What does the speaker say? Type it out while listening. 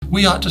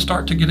we ought to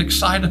start to get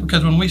excited,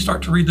 because when we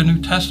start to read the New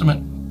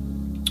Testament,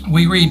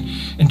 we read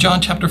in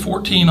John chapter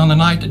 14, on the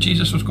night that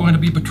Jesus was going to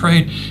be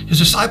betrayed, his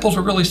disciples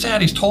were really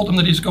sad. He's told them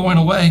that he's going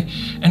away.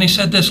 And he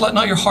said this, "Let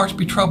not your hearts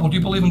be troubled.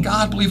 You believe in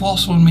God, believe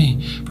also in me.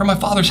 For my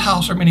Father's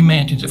house are many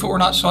mansions. If it were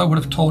not so, I would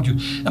have told you.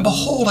 And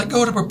behold, I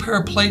go to prepare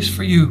a place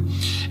for you.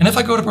 And if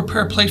I go to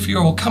prepare a place for you,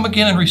 I will come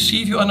again and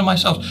receive you unto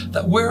myself,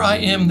 that where I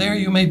am, there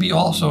you may be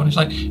also." And he's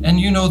like, "And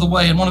you know the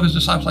way." And one of his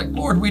disciples like,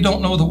 "Lord, we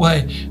don't know the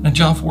way." And in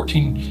John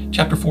 14,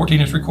 chapter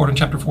 14 is recorded in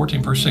chapter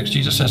 14, verse 6,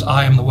 Jesus says,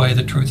 "I am the way,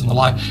 the truth, and the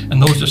life."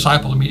 And those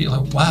disciples immediately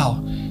like,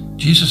 wow,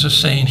 Jesus is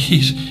saying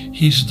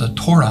he's the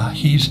Torah,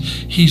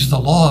 he's the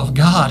law of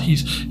God,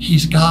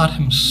 he's God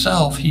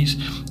himself, he's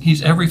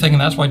everything. And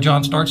that's why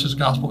John starts his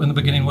gospel, "In the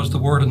beginning was the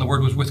Word, and the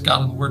Word was with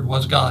God, and the Word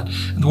was God.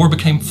 And the Word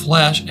became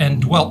flesh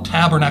and dwelt,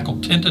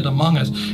 tabernacled, tented among us."